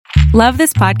Love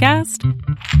this podcast?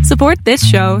 Support this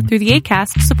show through the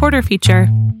Acast supporter feature.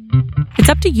 It's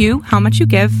up to you how much you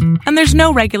give, and there's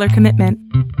no regular commitment.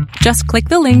 Just click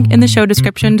the link in the show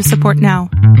description to support now.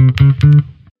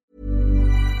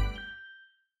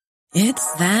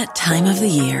 It's that time of the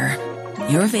year.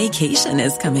 Your vacation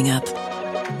is coming up.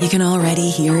 You can already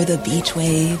hear the beach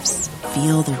waves,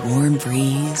 feel the warm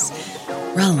breeze,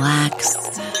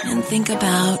 relax, and think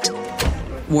about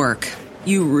work.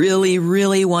 You really,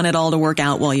 really want it all to work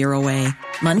out while you're away.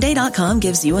 Monday.com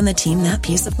gives you and the team that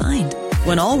peace of mind.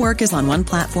 When all work is on one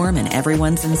platform and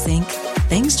everyone's in sync,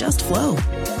 things just flow.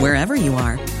 Wherever you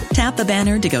are, tap the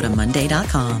banner to go to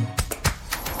Monday.com.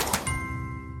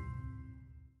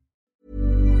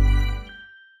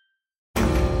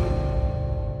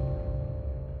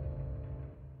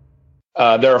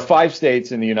 There are 5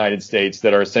 states in the United States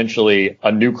that are essentially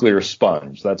a nuclear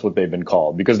sponge. That's what they've been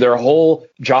called, because their whole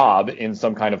job in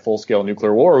some kind of full-scale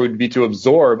nuclear war would be to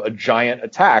absorb a giant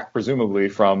attack, presumably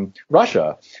from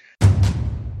Russia.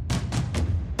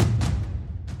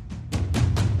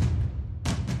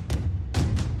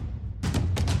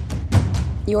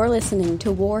 You're listening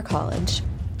to War College,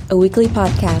 a weekly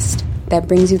podcast that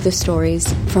brings you the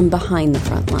stories from behind the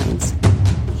front lines.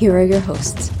 Here are your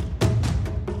hosts.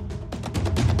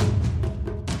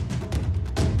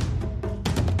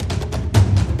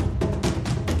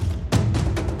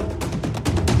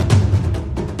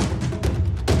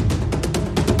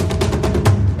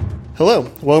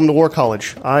 Hello, welcome to War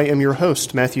College. I am your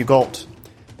host, Matthew Galt.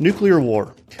 Nuclear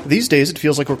war. These days, it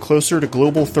feels like we're closer to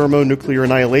global thermonuclear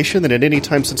annihilation than at any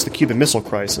time since the Cuban Missile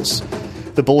Crisis.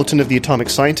 The Bulletin of the Atomic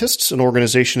Scientists, an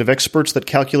organization of experts that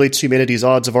calculates humanity's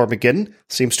odds of Armageddon,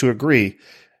 seems to agree.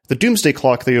 The doomsday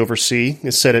clock they oversee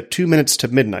is set at 2 minutes to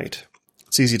midnight.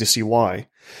 It's easy to see why.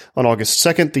 On August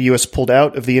 2nd, the U.S. pulled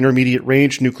out of the Intermediate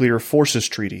Range Nuclear Forces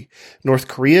Treaty. North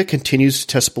Korea continues to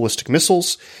test ballistic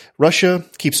missiles. Russia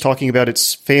keeps talking about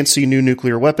its fancy new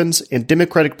nuclear weapons, and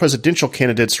Democratic presidential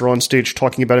candidates are on stage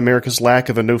talking about America's lack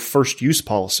of a no-first-use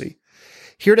policy.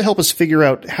 Here to help us figure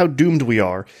out how doomed we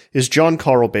are is John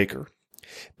Carl Baker.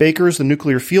 Baker is the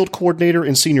Nuclear Field Coordinator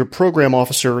and Senior Program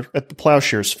Officer at the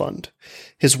Plowshares Fund.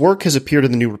 His work has appeared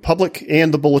in the New Republic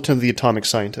and the Bulletin of the Atomic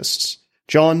Scientists.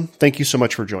 John, thank you so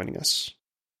much for joining us.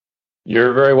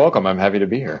 You're very welcome. I'm happy to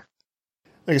be here.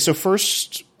 Okay, so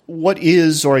first, what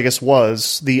is, or I guess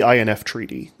was, the INF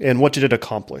Treaty, and what did it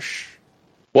accomplish?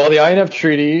 Well, the INF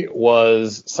Treaty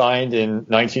was signed in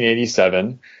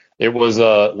 1987. It was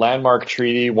a landmark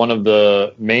treaty, one of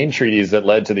the main treaties that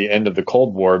led to the end of the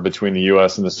Cold War between the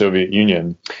U.S. and the Soviet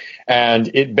Union. And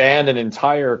it banned an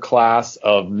entire class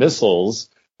of missiles,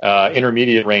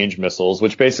 intermediate range missiles,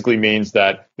 which basically means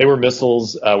that they were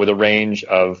missiles with a range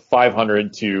of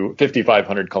 500 to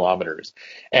 5,500 kilometers.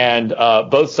 And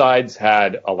both sides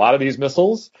had a lot of these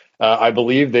missiles. I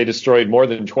believe they destroyed more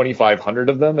than 2,500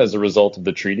 of them as a result of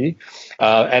the treaty.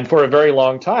 And for a very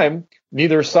long time,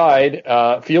 neither side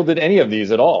fielded any of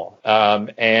these at all.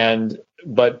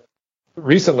 But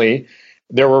recently,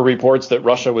 there were reports that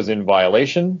Russia was in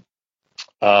violation.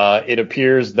 It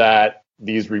appears that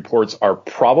these reports are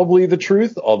probably the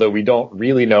truth, although we don't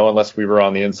really know unless we were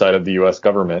on the inside of the U.S.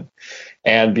 government.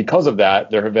 And because of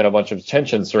that, there have been a bunch of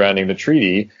tensions surrounding the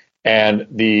treaty, and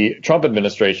the Trump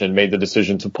administration made the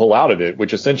decision to pull out of it,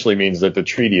 which essentially means that the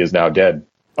treaty is now dead.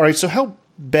 All right, so how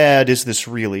bad is this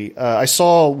really? I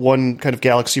saw one kind of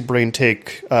galaxy brain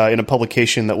take in a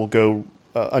publication that will go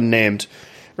unnamed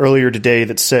earlier today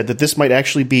that said that this might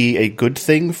actually be a good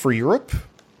thing for Europe.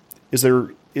 Is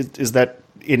that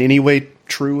in any way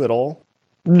true at all?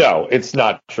 No, it's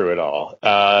not true at all.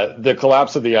 The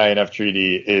collapse of the INF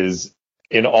Treaty is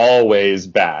in all ways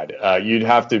bad. You'd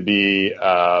have to be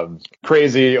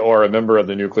crazy or a member of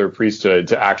the nuclear priesthood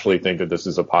to actually think that this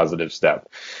is a positive step.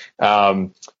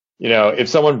 If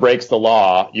someone breaks the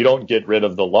law, you don't get rid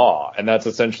of the law. And that's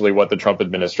essentially what the Trump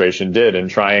administration did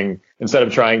instead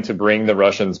of trying to bring the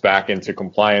Russians back into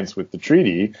compliance with the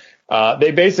treaty.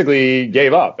 They basically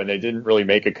gave up, and they didn't really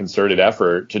make a concerted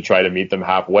effort to try to meet them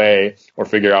halfway or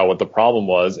figure out what the problem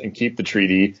was and keep the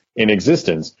treaty in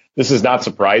existence. This is not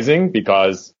surprising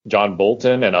because John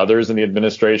Bolton and others in the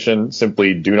administration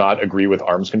simply do not agree with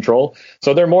arms control.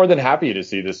 So they're more than happy to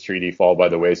see this treaty fall by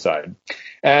the wayside.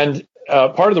 And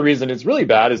part of the reason it's really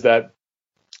bad is that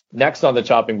next on the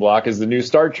chopping block is the New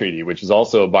START Treaty, which is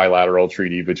also a bilateral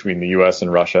treaty between the U.S.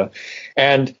 and Russia.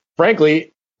 And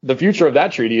frankly, the future of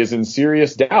that treaty is in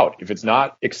serious doubt if it's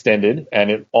not extended,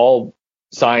 and all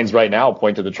signs right now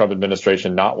point to the Trump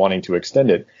administration not wanting to extend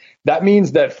it. That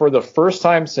means that for the first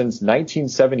time since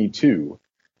 1972,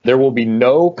 there will be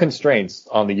no constraints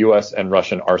on the U.S. and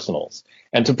Russian arsenals.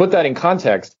 And to put that in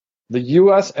context, the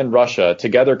U.S. and Russia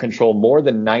together control more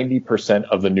than 90%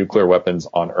 of the nuclear weapons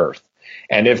on Earth.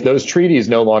 And if those treaties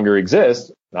no longer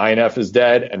exist, INF is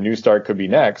dead and New START could be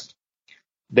next,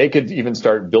 they could even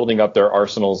start building up their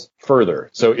arsenals further.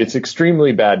 So it's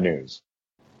extremely bad news.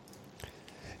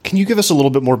 Can you give us a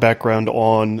little bit more background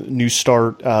on New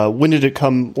START? When did it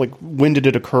come? When did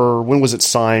it occur? When was it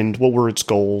signed? What were its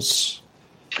goals?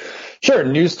 Sure.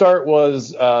 New START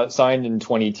was signed in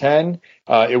 2010.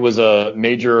 It was a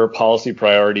major policy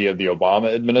priority of the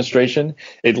Obama administration.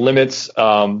 It limits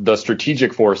the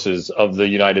strategic forces of the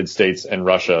United States and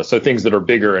Russia. So things that are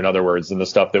bigger, in other words, than the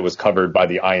stuff that was covered by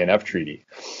the INF Treaty.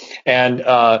 And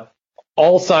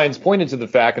all signs pointed to the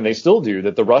fact, and they still do,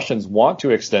 that the Russians want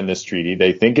to extend this treaty.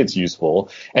 They think it's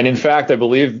useful. And in fact, I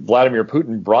believe Vladimir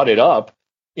Putin brought it up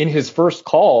in his first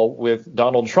call with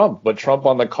Donald Trump. But Trump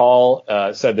on the call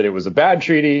said that it was a bad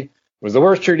treaty. It was the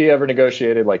worst treaty ever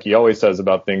negotiated, like he always says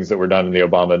about things that were done in the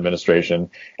Obama administration.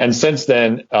 And since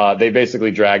then, they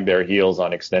basically dragged their heels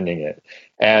on extending it.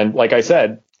 And like I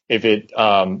said, if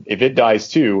it dies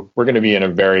too, we're going to be in a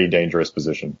very dangerous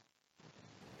position.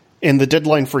 And the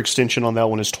deadline for extension on that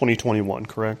one is 2021,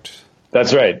 correct?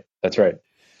 That's right. That's right.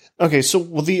 Okay, so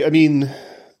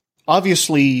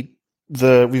obviously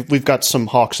we've got some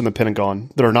hawks in the Pentagon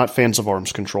that are not fans of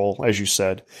arms control, as you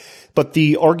said. But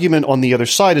the argument on the other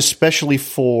side, especially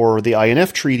for the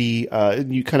INF Treaty,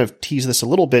 you kind of tease this a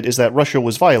little bit, is that Russia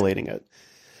was violating it.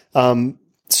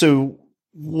 So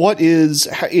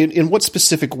in what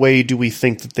specific way do we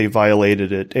think that they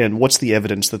violated it, and what's the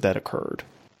evidence that occurred?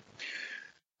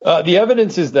 The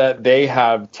evidence is that they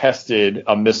have tested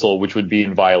a missile which would be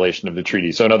in violation of the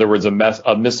treaty. So in other words,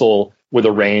 a missile with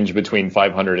a range between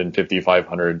 500 and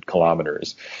 5,500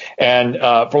 kilometers. And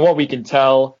from what we can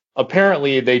tell,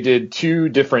 apparently they did two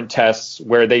different tests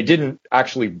where they didn't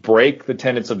actually break the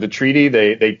tenets of the treaty.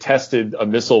 They tested a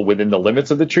missile within the limits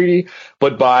of the treaty.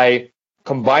 But by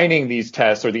combining these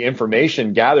tests, or the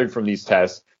information gathered from these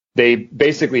tests, they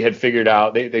basically had figured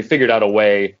out a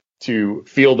way to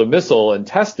field a missile and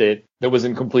test it that was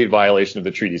in complete violation of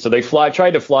the treaty. So they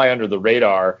tried to fly under the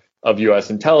radar of U.S.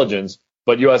 intelligence,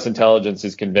 but U.S. intelligence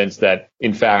is convinced that,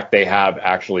 in fact, they have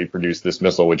actually produced this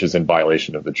missile, which is in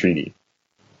violation of the treaty.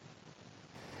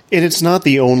 And it's not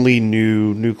the only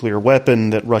new nuclear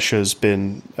weapon that Russia's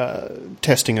been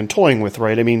testing and toying with,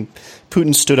 right? I mean,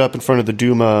 Putin stood up in front of the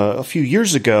Duma a few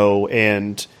years ago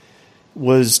and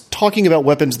was talking about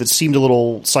weapons that seemed a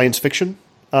little science fiction.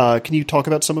 Can you talk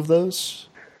about some of those?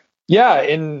 Yeah,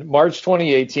 in March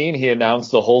 2018, he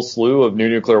announced a whole slew of new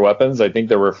nuclear weapons. I think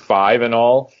there were 5 in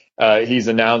all. He's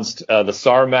announced the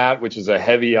Sarmat, which is a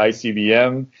heavy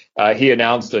ICBM. He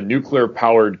announced a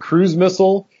nuclear-powered cruise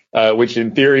missile, which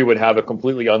in theory would have a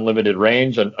completely unlimited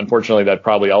range. And unfortunately, that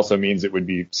probably also means it would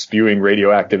be spewing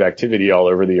radioactive activity all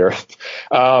over the Earth.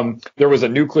 There was a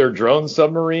nuclear drone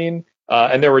submarine.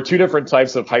 And there were 2 different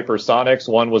types of hypersonics.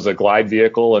 One was a glide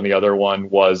vehicle and the other one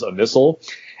was a missile.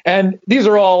 And these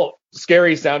are all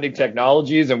scary sounding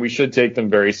technologies, and we should take them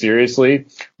very seriously.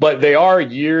 But they are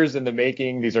years in the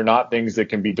making. These are not things that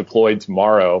can be deployed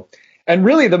tomorrow. And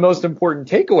really the most important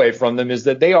takeaway from them is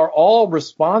that they are all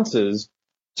responses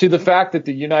to the fact that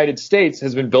the United States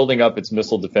has been building up its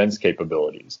missile defense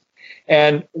capabilities.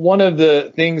 And one of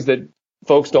the things that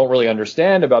folks don't really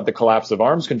understand about the collapse of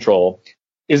arms control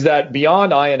is that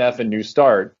beyond INF and New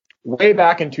START, way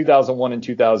back in 2001 and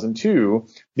 2002,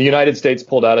 the United States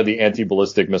pulled out of the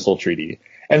Anti-Ballistic Missile Treaty.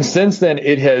 And since then,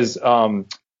 it has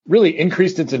really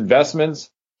increased its investments,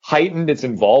 heightened its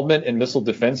involvement in missile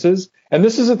defenses. And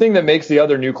this is a thing that makes the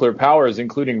other nuclear powers,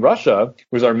 including Russia,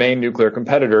 who's our main nuclear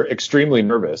competitor, extremely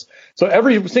nervous. So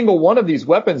every single one of these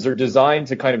weapons are designed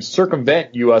to kind of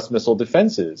circumvent U.S. missile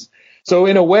defenses. So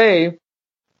in a way,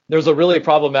 there's a really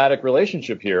problematic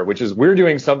relationship here, which is we're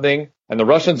doing something and the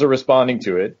Russians are responding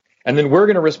to it. And then we're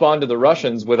going to respond to the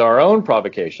Russians with our own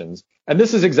provocations. And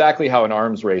this is exactly how an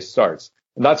arms race starts.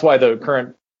 And that's why the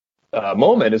current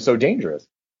moment is so dangerous.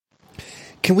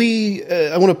 Can we,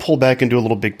 I want to pull back and do a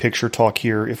little big picture talk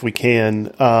here if we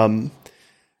can.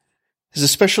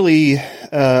 Especially,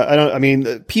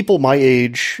 people my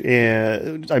age,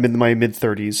 I'm in my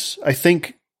mid-30s, I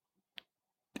think,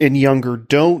 and younger,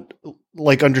 don't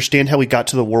understand how we got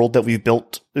to the world that we've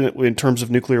built in terms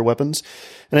of nuclear weapons.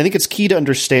 And I think it's key to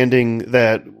understanding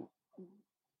that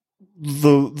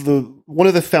the one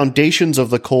of the foundations of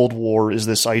the Cold War is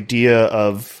this idea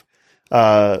of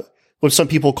what some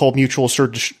people call mutual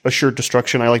assured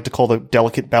destruction. I like to call the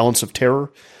delicate balance of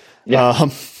terror. Yeah.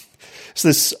 It's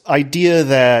this idea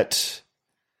that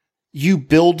you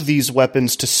build these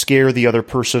weapons to scare the other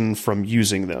person from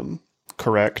using them,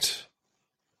 correct?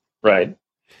 Right.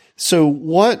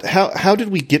 So how did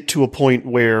we get to a point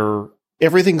where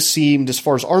everything seemed, as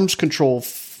far as arms control,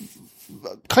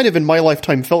 kind of in my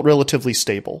lifetime felt relatively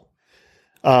stable?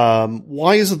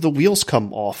 Why is it the wheels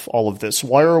come off all of this?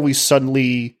 Why are we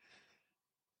suddenly,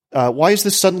 why is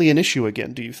this suddenly an issue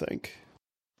again, do you think?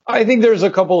 I think there's a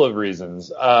couple of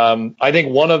reasons. I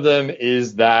think one of them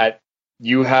is that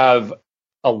you have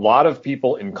a lot of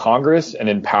people in Congress and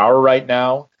in power right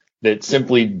now that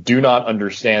simply do not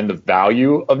understand the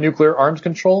value of nuclear arms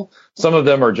control. Some of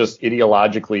them are just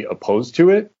ideologically opposed to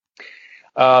it.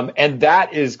 And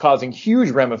that is causing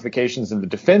huge ramifications in the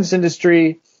defense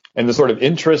industry and the sort of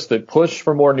interests that push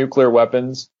for more nuclear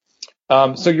weapons.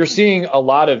 So you're seeing a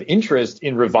lot of interest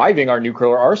in reviving our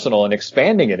nuclear arsenal and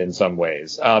expanding it in some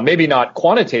ways. Maybe not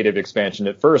quantitative expansion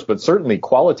at first, but certainly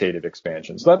qualitative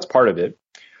expansion. So that's part of it.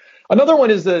 Another one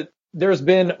is that there's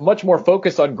been much more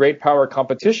focus on great power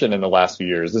competition in the last few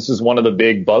years. This is one of the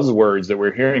big buzzwords that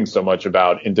we're hearing so much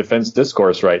about in defense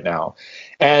discourse right now.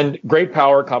 And great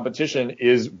power competition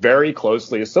is very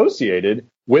closely associated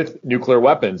with nuclear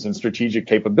weapons and strategic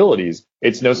capabilities.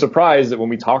 It's no surprise that when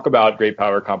we talk about great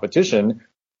power competition,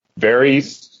 very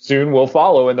soon will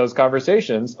follow in those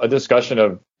conversations a discussion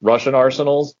of Russian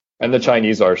arsenals and the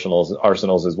Chinese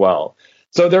arsenals as well.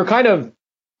 So they're kind of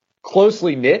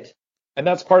closely knit. And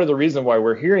that's part of the reason why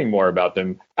we're hearing more about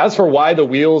them. As for why the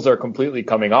wheels are completely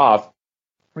coming off,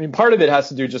 I mean, part of it has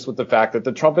to do just with the fact that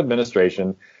the Trump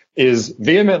administration is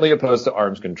vehemently opposed to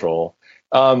arms control.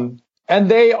 And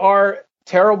they are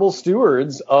terrible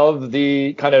stewards of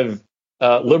the kind of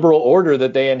liberal order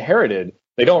that they inherited.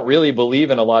 They don't really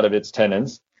believe in a lot of its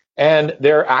tenets, and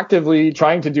they're actively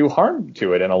trying to do harm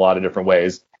to it in a lot of different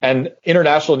ways. And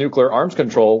international nuclear arms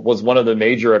control was one of the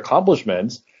major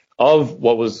accomplishments of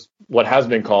what has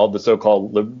been called the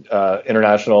so-called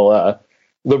international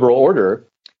liberal order.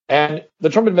 And the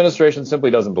Trump administration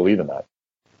simply doesn't believe in that.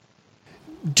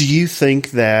 Do you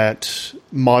think that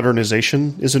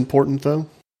modernization is important, though?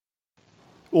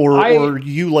 Or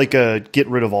you like a get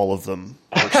rid of all of them?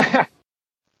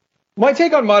 My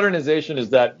take on modernization is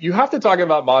that you have to talk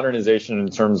about modernization in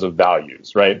terms of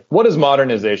values, right? What does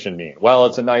modernization mean? Well,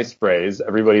 it's a nice phrase.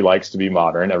 Everybody likes to be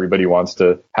modern. Everybody wants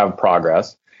to have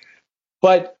progress.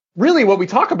 But really what we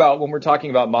talk about when we're talking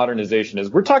about modernization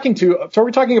is we're talking about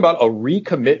a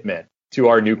recommitment to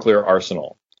our nuclear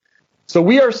arsenal. So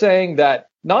we are saying that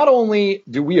not only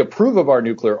do we approve of our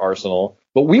nuclear arsenal,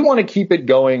 but we want to keep it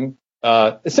going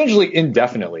essentially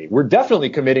indefinitely. We're definitely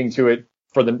committing to it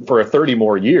for 30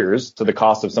 more years to the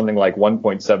cost of something like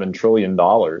 $1.7 trillion.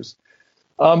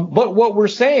 But what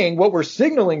we're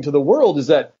signaling to the world is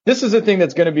that this is a thing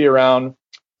that's going to be around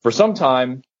for some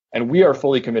time, and we are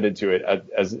fully committed to it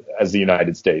as the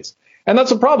United States. And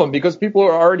that's a problem because people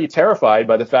are already terrified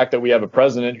by the fact that we have a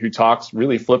president who talks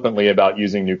really flippantly about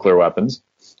using nuclear weapons.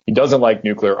 He doesn't like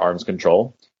nuclear arms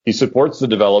control. He supports the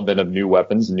development of new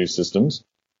weapons and new systems.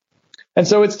 And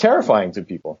so it's terrifying to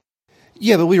people.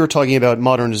 Yeah, but we were talking about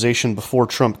modernization before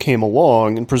Trump came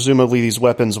along, and presumably these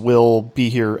weapons will be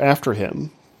here after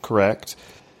him, correct?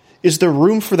 Is there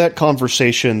room for that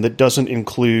conversation that doesn't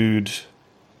include,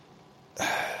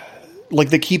 like,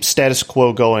 that keeps status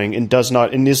quo going and is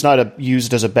not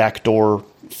used as a backdoor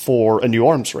for a new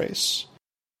arms race?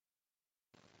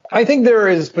 I think there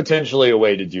is potentially a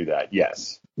way to do that,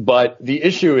 yes. But the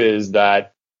issue is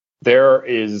that there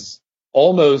is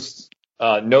almost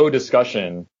no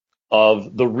discussion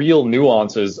of the real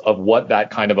nuances of what that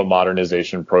kind of a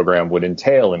modernization program would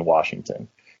entail in Washington.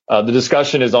 The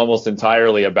discussion is almost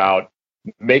entirely about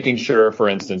making sure, for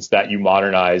instance, that you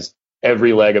modernize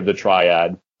every leg of the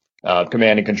triad,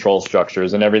 command and control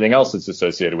structures and everything else that's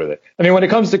associated with it. I mean, when it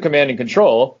comes to command and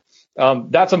control,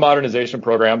 that's a modernization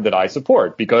program that I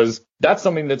support because that's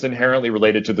something that's inherently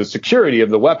related to the security of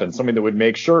the weapon, something that would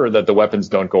make sure that the weapons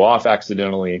don't go off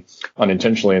accidentally,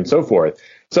 unintentionally, and so forth.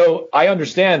 So I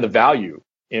understand the value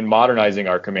in modernizing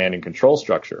our command and control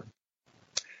structure.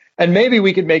 And maybe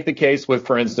we could make the case with,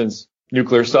 for instance,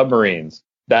 nuclear submarines,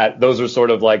 that those are sort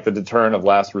of like the deterrent of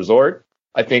last resort.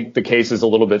 I think the case is a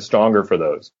little bit stronger for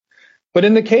those. But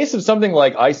in the case of something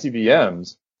like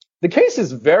ICBMs, the case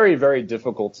is very, very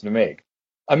difficult to make.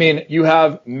 I mean, you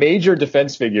have major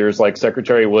defense figures like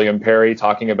Secretary William Perry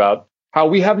talking about how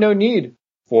we have no need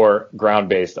for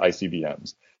ground-based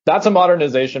ICBMs. That's a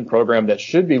modernization program that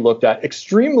should be looked at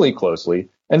extremely closely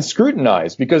and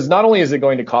scrutinized because not only is it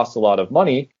going to cost a lot of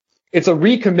money, it's a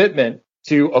recommitment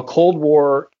to a Cold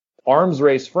War arms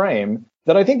race frame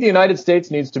that I think the United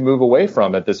States needs to move away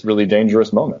from at this really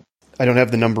dangerous moment. I don't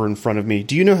have the number in front of me.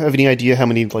 Do you have any idea how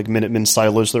many Minuteman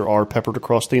silos there are peppered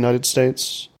across the United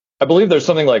States? I believe there's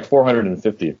something like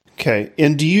 450. Okay.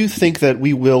 And do you think that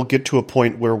we will get to a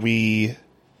point where we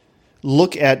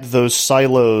look at those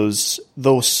silos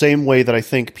the same way that I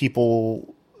think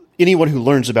anyone who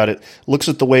learns about it looks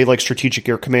at the way like Strategic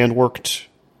Air Command worked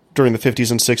during the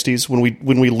 50s and 60s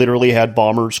when we literally had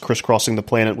bombers crisscrossing the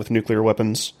planet with nuclear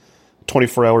weapons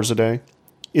 24 hours a day?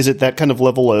 Is it that kind of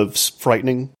level of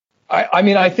frightening? I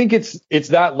mean, I think it's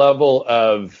that level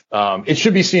of, it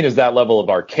should be seen as that level of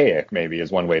archaic, maybe,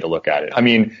 is one way to look at it. I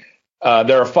mean,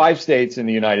 there are 5 states in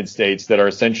the United States that are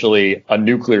essentially a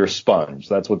nuclear sponge.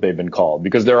 That's what they've been called,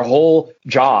 because their whole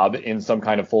job in some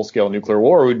kind of full-scale nuclear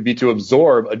war would be to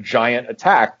absorb a giant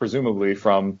attack, presumably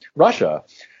from Russia.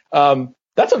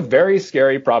 That's a very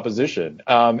scary proposition.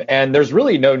 And there's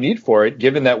really no need for it,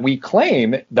 given that we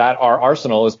claim that our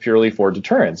arsenal is purely for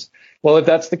deterrence. Well, if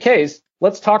that's the case,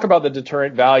 let's talk about the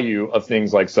deterrent value of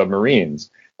things like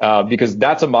submarines, because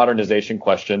that's a modernization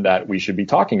question that we should be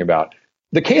talking about.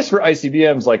 The case for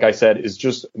ICBMs, like I said, is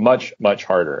just much, much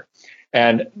harder.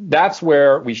 And that's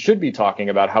where we should be talking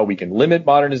about how we can limit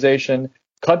modernization,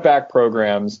 cut back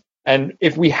programs, and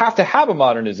if we have to have a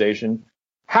modernization,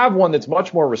 have one that's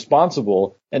much more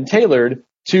responsible and tailored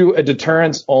to a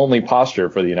deterrence-only posture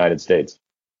for the United States.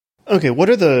 Okay,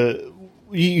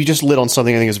 you just lit on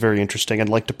something I think is very interesting. I'd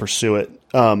like to pursue it.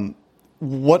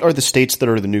 What are the states that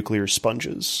are the nuclear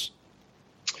sponges?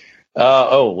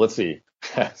 Let's see.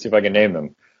 See if I can name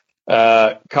them.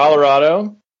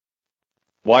 Colorado,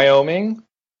 Wyoming,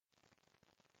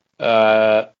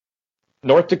 North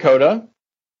Dakota,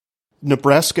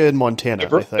 Nebraska, and Montana. I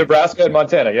think. Nebraska and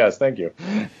Montana. Yes, thank you.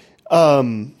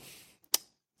 I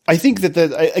think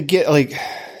that I get like.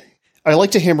 I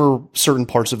like to hammer certain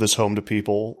parts of this home to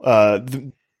people.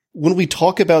 When we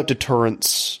talk about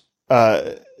deterrence,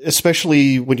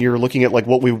 especially when you're looking at like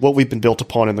what we've been built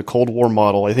upon in the Cold War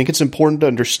model, I think it's important to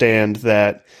understand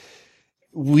that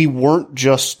we weren't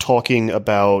just talking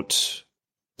about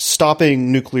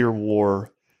stopping nuclear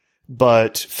war,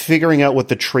 but figuring out what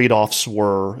the trade-offs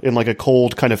were in like a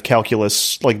cold kind of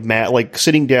calculus, like like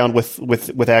sitting down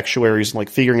with actuaries and like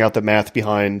figuring out the math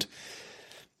behind,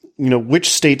 which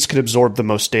states could absorb the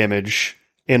most damage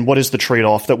and what is the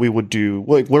trade-off that we would do?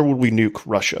 Like, where would we nuke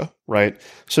Russia, right?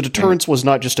 So deterrence was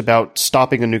not just about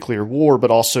stopping a nuclear war,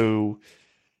 but also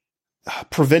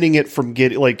preventing it from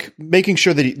making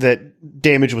sure that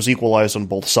damage was equalized on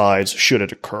both sides should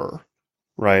it occur,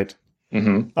 right?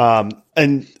 Mm-hmm.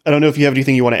 And I don't know if you have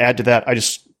anything you want to add to that. I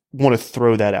just want to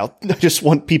throw that out. I just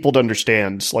want people to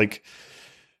understand, like,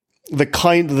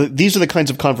 these are the kinds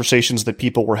of conversations that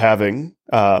people were having,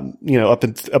 up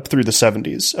through the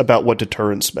 70s about what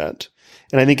deterrence meant.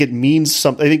 And I think it means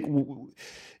something. I think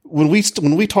when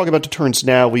we talk about deterrence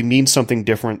now, we mean something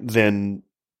different than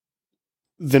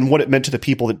what it meant to the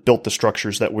people that built the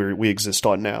structures that we exist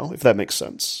on now, if that makes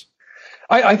sense.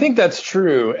 I think that's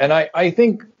true. And I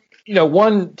think,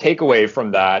 one takeaway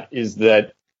from that is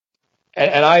that,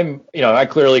 and I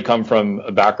clearly come from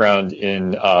a background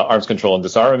in arms control and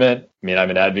disarmament. I mean, I'm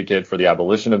an advocate for the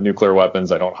abolition of nuclear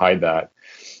weapons. I don't hide that.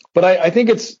 But I think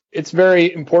it's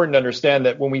very important to understand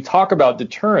that when we talk about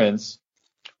deterrence,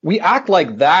 we act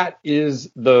like that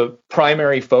is the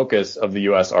primary focus of the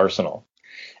U.S. arsenal.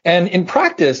 And in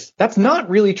practice, that's not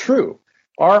really true.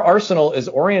 Our arsenal is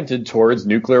oriented towards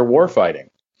nuclear warfighting.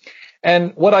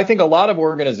 And what I think a lot of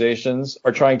organizations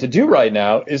are trying to do right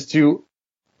now is to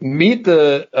meet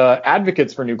the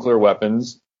advocates for nuclear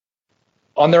weapons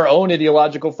on their own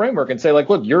ideological framework and say, like,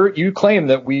 look, you claim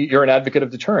that you're an advocate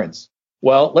of deterrence.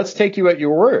 Well, let's take you at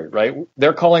your word, right?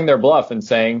 They're calling their bluff and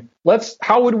saying,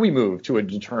 how would we move to a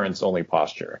deterrence only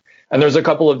posture? And there's a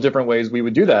couple of different ways we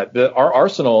would do that. Our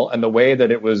arsenal and the way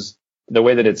that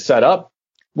it's set up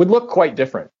would look quite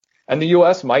different. And the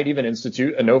U.S. might even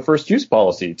institute a no first use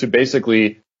policy to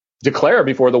basically declare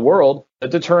before the world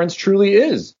that deterrence truly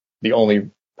is the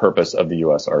only purpose of the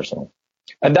U.S. arsenal.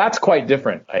 And that's quite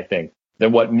different, I think,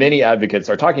 than what many advocates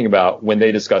are talking about when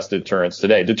they discuss deterrence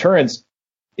today. Deterrence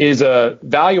is a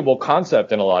valuable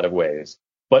concept in a lot of ways,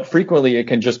 but frequently it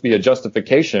can just be a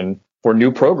justification for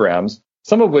new programs,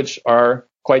 some of which are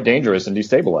quite dangerous and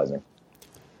destabilizing.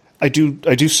 I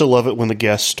do still love it when the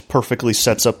guest perfectly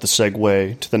sets up the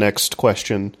segue to the next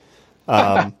question.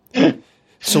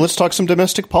 So let's talk some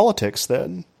domestic politics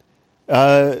then.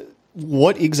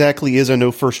 What exactly is a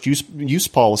no first use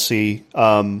policy?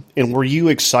 And were you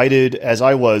excited, as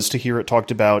I was, to hear it talked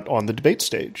about on the debate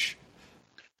stage?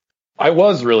 I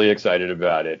was really excited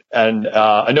about it. And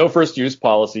a no first use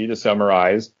policy, to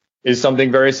summarize, is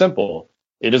something very simple.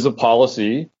 It is a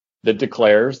policy that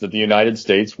declares that the United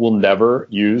States will never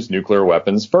use nuclear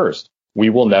weapons first. We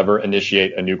will never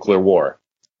initiate a nuclear war.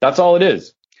 That's all it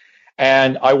is.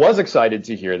 And I was excited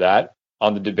to hear that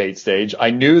on the debate stage. I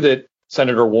knew that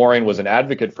Senator Warren was an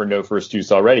advocate for no first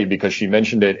use already because she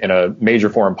mentioned it in a major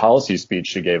foreign policy speech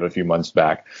she gave a few months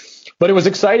back. But it was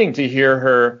exciting to hear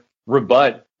her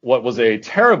rebut what was a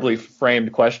terribly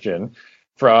framed question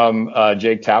from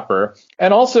Jake Tapper,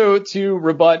 and also to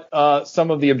rebut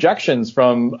some of the objections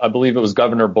from, I believe it was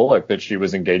Governor Bullock that she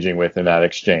was engaging with in that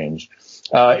exchange.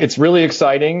 It's really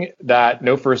exciting that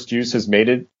no first use has made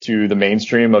it to the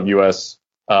mainstream of U.S.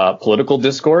 Political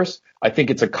discourse. I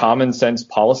think it's a common sense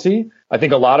policy. I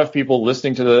think a lot of people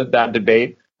listening to that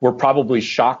debate were probably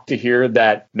shocked to hear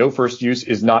that no first use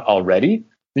is not already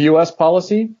the U.S.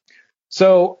 policy.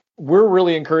 So we're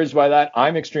really encouraged by that.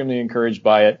 I'm extremely encouraged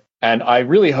by it. And I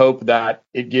really hope that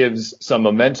it gives some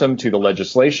momentum to the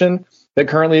legislation that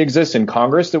currently exists in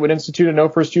Congress that would institute a no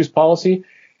first use policy,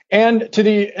 and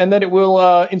that it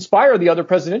will inspire the other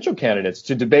presidential candidates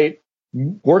to debate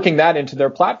working that into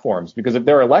their platforms, because if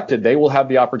they're elected, they will have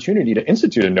the opportunity to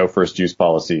institute a no first use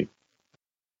policy.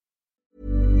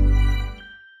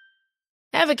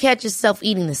 Ever catch yourself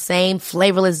eating the same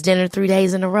flavorless dinner 3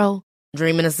 days in a row?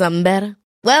 Dreaming of something better?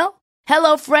 Well,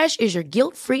 HelloFresh is your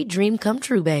guilt-free dream come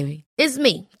true, baby. It's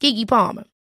me, Keke Palmer.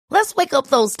 Let's wake up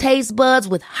those taste buds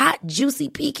with hot, juicy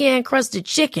pecan-crusted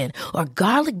chicken or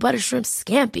garlic butter shrimp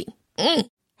scampi.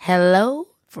 Hello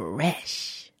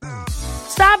Fresh.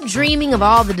 Stop dreaming of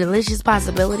all the delicious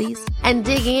possibilities and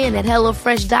dig in at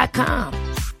HelloFresh.com.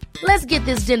 Let's get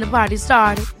this dinner party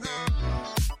started.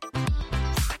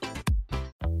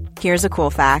 Here's a cool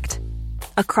fact.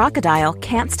 A crocodile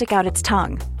can't stick out its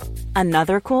tongue.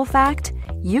 Another cool fact,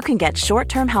 you can get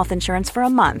short-term health insurance for a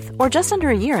month or just under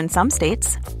a year in some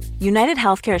states. United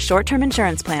Healthcare short-term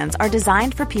insurance plans are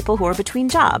designed for people who are between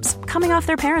jobs, coming off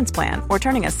their parents' plan, or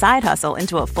turning a side hustle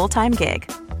into a full-time gig.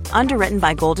 Underwritten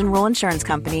by Golden Rule Insurance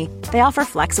Company, they offer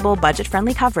flexible,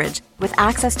 budget-friendly coverage with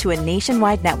access to a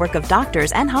nationwide network of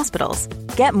doctors and hospitals.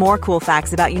 Get more cool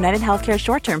facts about United Healthcare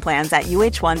short-term plans at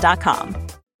uh1.com.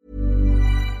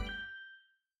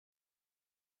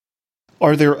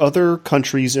 Are there other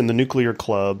countries in the nuclear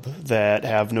club that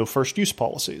have no first use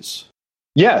policies?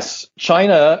 Yes,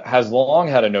 China has long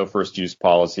had a no first use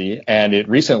policy, and it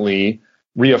recently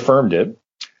reaffirmed it.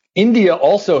 India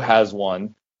also has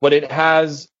one, but it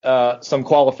has some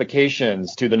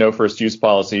qualifications to the no first use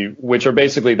policy, which are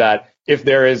basically that if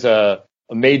there is a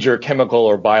major chemical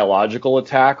or biological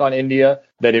attack on India,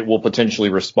 that it will potentially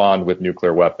respond with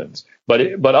nuclear weapons.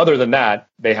 But other than that,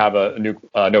 they have a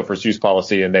no first use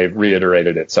policy, and they've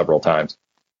reiterated it several times.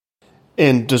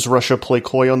 And does Russia play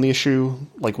coy on the issue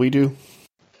like we do?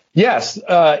 Yes.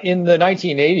 In the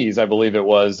 1980s, I believe it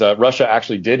was, Russia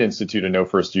actually did institute a no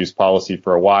first use policy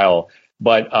for a while.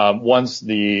 But once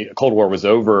the Cold War was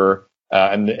over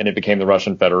and it became the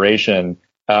Russian Federation,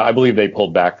 I believe they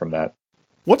pulled back from that.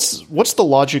 What's the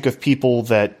logic of people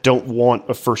that don't want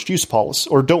a first use policy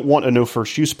or don't want a no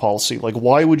first use policy? Like,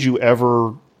 why would you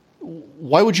ever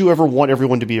want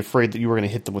everyone to be afraid that you were going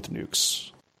to hit them with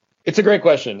nukes? It's a great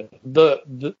question.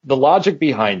 The logic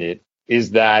behind it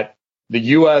is that the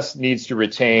U.S. needs to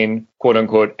retain, quote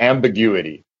unquote,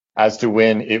 ambiguity as to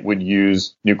when it would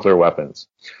use nuclear weapons.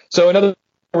 So in other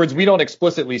words, we don't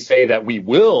explicitly say that we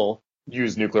will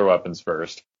use nuclear weapons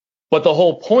first. But the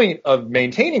whole point of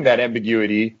maintaining that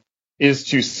ambiguity is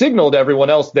to signal to everyone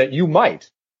else that you might.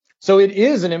 So it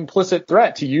is an implicit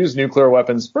threat to use nuclear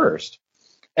weapons first.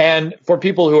 And for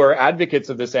people who are advocates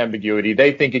of this ambiguity,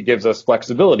 they think it gives us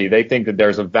flexibility. They think that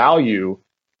there's a value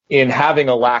in having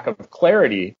a lack of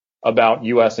clarity about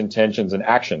U.S. intentions and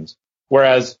actions.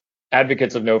 Whereas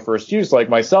advocates of no first use, like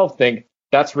myself, think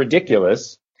that's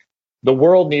ridiculous. The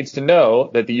world needs to know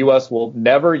that the U.S. will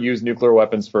never use nuclear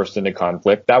weapons first in a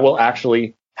conflict. That will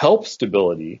actually help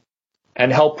stability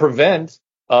and help prevent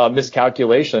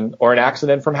miscalculation or an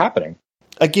accident from happening.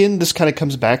 Again, this kind of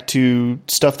comes back to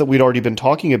stuff that we'd already been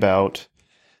talking about,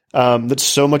 that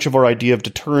so much of our idea of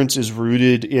deterrence is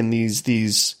rooted in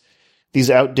these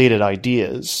outdated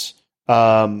ideas.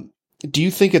 Do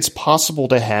you think it's possible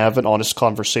to have an honest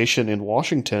conversation in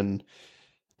Washington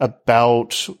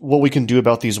about what we can do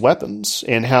about these weapons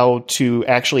and how to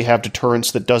actually have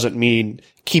deterrence that doesn't mean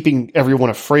keeping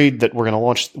everyone afraid that we're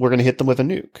going to hit them with a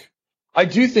nuke? I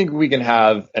do think we can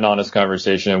have an honest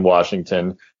conversation in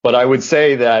Washington, but I would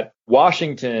say that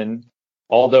Washington,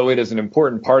 although it is an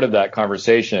important part of that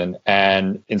conversation,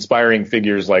 and inspiring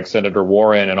figures like Senator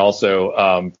Warren and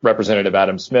also Representative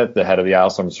Adam Smith, the head of the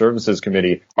House Armed Services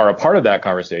Committee, are a part of that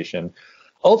conversation.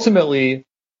 Ultimately,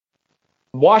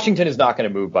 Washington is not going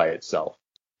to move by itself.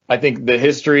 I think the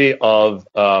history of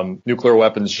nuclear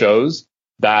weapons shows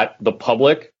that the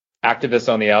public,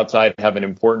 activists on the outside, have an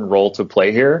important role to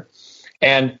play here.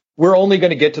 And we're only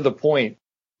going to get to the point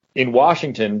in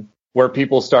Washington where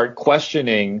people start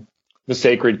questioning the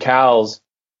sacred cows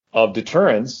of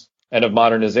deterrence and of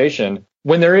modernization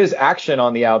when there is action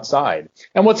on the outside.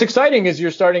 And what's exciting is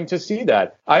you're starting to see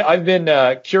that. I've been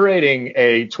curating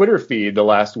a Twitter feed the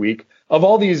last week of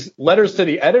all these letters to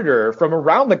the editor from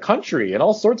around the country in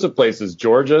all sorts of places,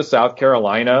 Georgia, South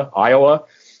Carolina, Iowa,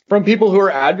 from people who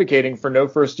are advocating for no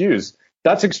first use.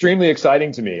 That's extremely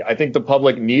exciting to me. I think the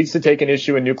public needs to take an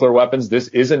issue in nuclear weapons. This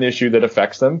is an issue that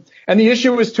affects them. And the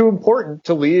issue is too important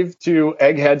to leave to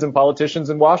eggheads and politicians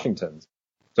in Washington.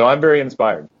 So I'm very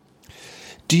inspired.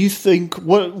 Do you think,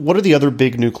 what are the other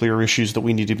big nuclear issues that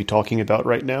we need to be talking about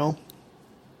right now?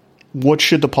 What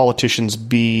should the politicians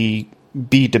be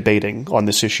debating on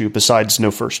this issue besides no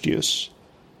first use?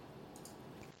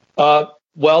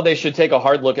 Well, they should take a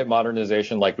hard look at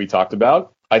modernization like we talked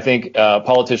about. I think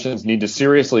politicians need to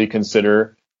seriously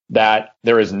consider that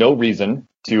there is no reason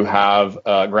to have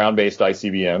ground-based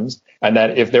ICBMs, and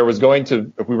that if we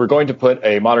were going to put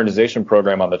a modernization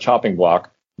program on the chopping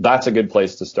block, that's a good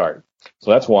place to start.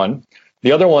 So that's one.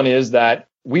 The other one is that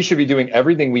we should be doing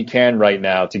everything we can right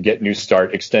now to get New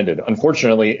START extended.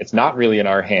 Unfortunately, it's not really in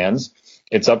our hands.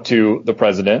 It's up to the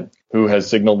president, who has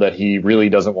signaled that he really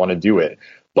doesn't want to do it.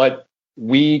 But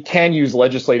we can use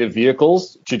legislative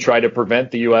vehicles to try to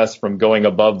prevent the U.S. from going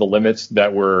above the limits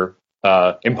that were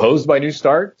imposed by New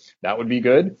START. That would be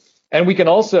good. And we can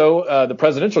also, the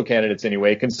presidential candidates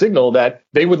anyway, can signal that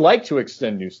they would like to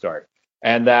extend New START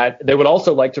and that they would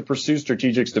also like to pursue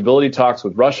strategic stability talks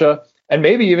with Russia and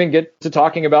maybe even get to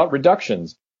talking about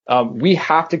reductions. We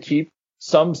have to keep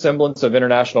some semblance of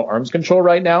international arms control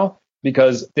right now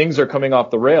because things are coming off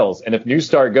the rails. And if New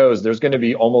START goes, there's going to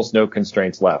be almost no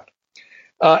constraints left.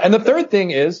 And the third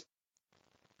thing is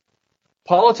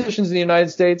politicians in the United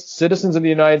States, citizens of the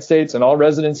United States, and all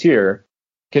residents here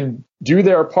can do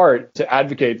their part to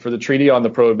advocate for the Treaty on the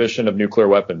Prohibition of Nuclear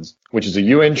Weapons, which is a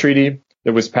UN treaty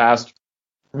that was passed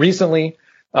recently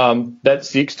that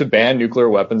seeks to ban nuclear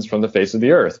weapons from the face of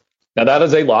the earth. Now, that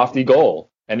is a lofty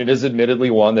goal, and it is admittedly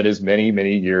one that is many,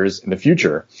 many years in the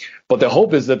future. But the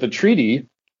hope is that the treaty,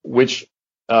 which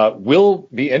will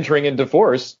be entering into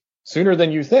force sooner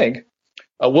than you think,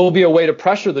 will be a way to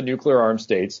pressure the nuclear armed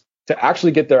states to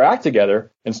actually get their act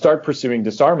together and start pursuing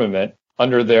disarmament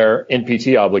under their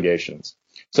NPT obligations.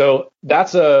 So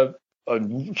that's a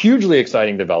hugely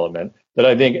exciting development that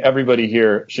I think everybody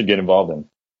here should get involved in.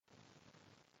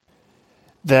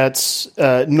 That's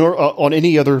on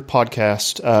any other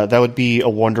podcast, that would be a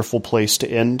wonderful place to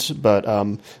end. But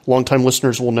longtime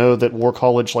listeners will know that War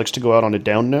College likes to go out on a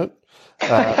down note.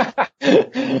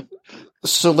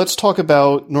 So let's talk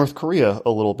about North Korea a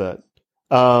little bit.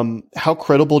 How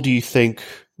credible do you think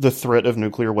the threat of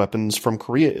nuclear weapons from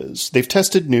Korea is? They've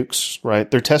tested nukes, right?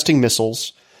 They're testing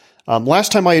missiles.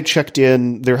 Last time I had checked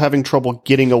in, they're having trouble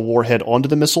getting a warhead onto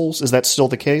the missiles. Is that still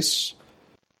the case?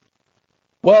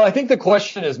 Well, I think the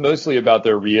question is mostly about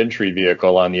their reentry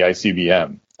vehicle on the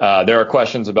ICBM. There are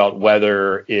questions about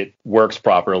whether it works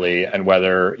properly and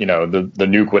whether, the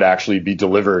nuke would actually be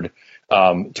delivered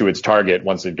to its target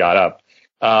once it got up.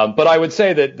 But I would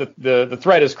say that the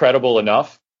threat is credible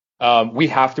enough. We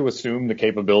have to assume the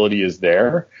capability is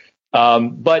there.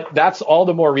 But that's all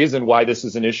the more reason why this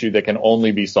is an issue that can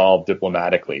only be solved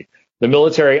diplomatically. The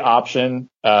military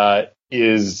option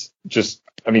is just,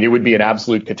 it would be an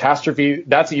absolute catastrophe.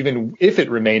 That's even if it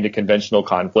remained a conventional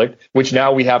conflict, which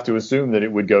now we have to assume that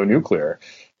it would go nuclear.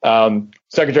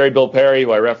 Secretary Bill Perry,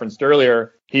 who I referenced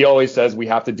earlier, he always says we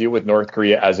have to deal with North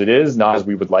Korea as it is, not as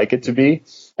we would like it to be.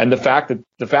 And the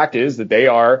fact is that they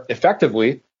are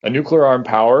effectively a nuclear armed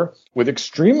power with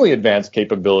extremely advanced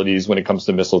capabilities when it comes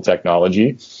to missile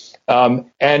technology.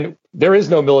 And there is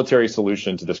no military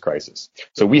solution to this crisis.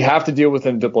 So we have to deal with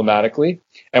them diplomatically,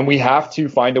 and we have to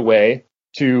find a way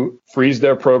to freeze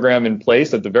their program in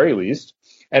place at the very least,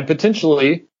 and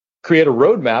potentially create a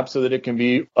roadmap so that it can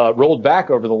be rolled back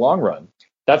over the long run.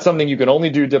 That's something you can only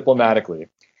do diplomatically.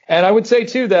 And I would say,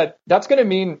 too, that that's going to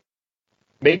mean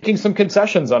making some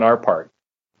concessions on our part.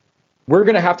 We're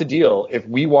going to have to deal if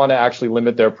we want to actually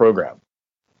limit their program.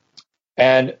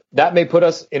 And that may put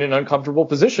us in an uncomfortable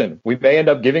position. We may end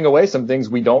up giving away some things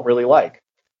we don't really like.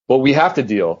 But we have to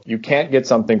deal. You can't get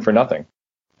something for nothing.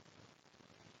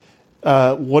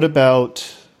 What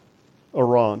about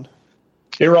Iran?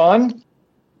 Iran?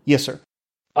 Yes, sir.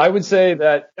 I would say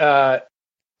that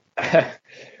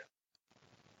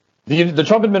the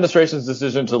Trump administration's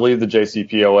decision to leave the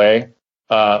JCPOA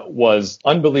was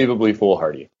unbelievably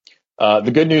foolhardy.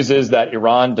 The good news is that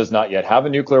Iran does not yet have a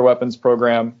nuclear weapons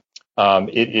program.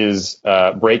 It is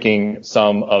breaking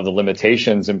some of the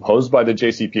limitations imposed by the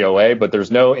JCPOA, but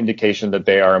there's no indication that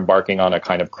they are embarking on a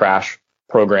kind of crash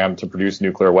program to produce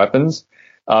nuclear weapons.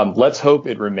 Let's hope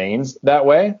it remains that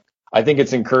way. I think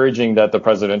it's encouraging that the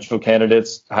presidential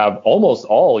candidates have almost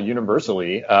all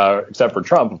universally, except for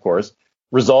Trump, of course,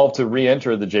 resolved to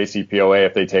re-enter the JCPOA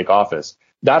if they take office.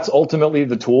 That's ultimately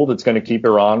the tool that's going to keep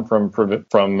Iran from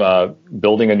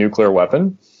building a nuclear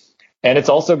weapon. And it's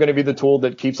also going to be the tool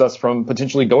that keeps us from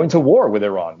potentially going to war with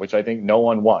Iran, which I think no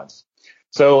one wants.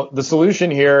 So the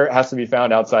solution here has to be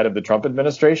found outside of the Trump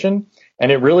administration.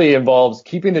 And it really involves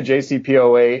keeping the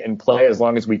JCPOA in play as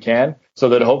long as we can so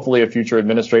that hopefully a future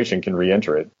administration can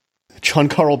re-enter it. John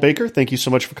Carl Baker, thank you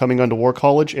so much for coming on to War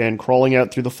College and crawling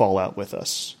out through the fallout with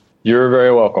us. You're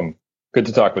very welcome. Good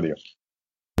to talk with you.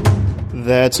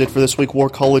 That's it for this week, War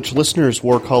College listeners.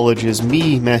 War College is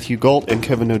me, Matthew Gault, and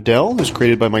Kevin Odell, who's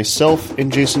created by myself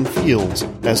and Jason Fields.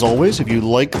 As always, if you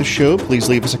like the show, please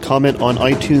leave us a comment on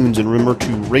iTunes and remember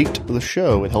to rate the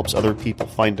show. It helps other people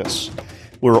find us.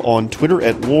 We're on Twitter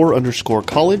at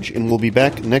war_college, and we'll be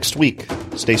back next week.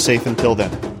 Stay safe until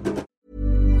then.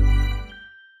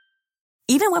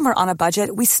 Even when we're on a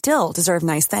budget, we still deserve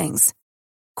nice things.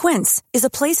 Quince is a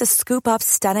place to scoop up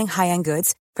stunning high-end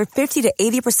goods for 50 to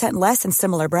 80% less than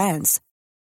similar brands.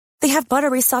 They have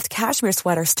buttery soft cashmere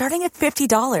sweaters starting at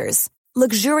 $50,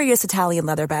 luxurious Italian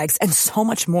leather bags, and so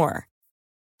much more.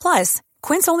 Plus,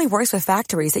 Quince only works with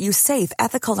factories that use safe,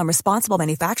 ethical, and responsible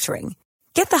manufacturing.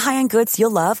 Get the high-end goods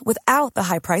you'll love without the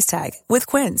high price tag with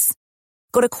Quince.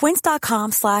 Go to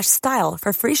quince.com/style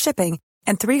for free shipping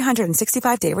and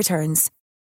 365-day returns.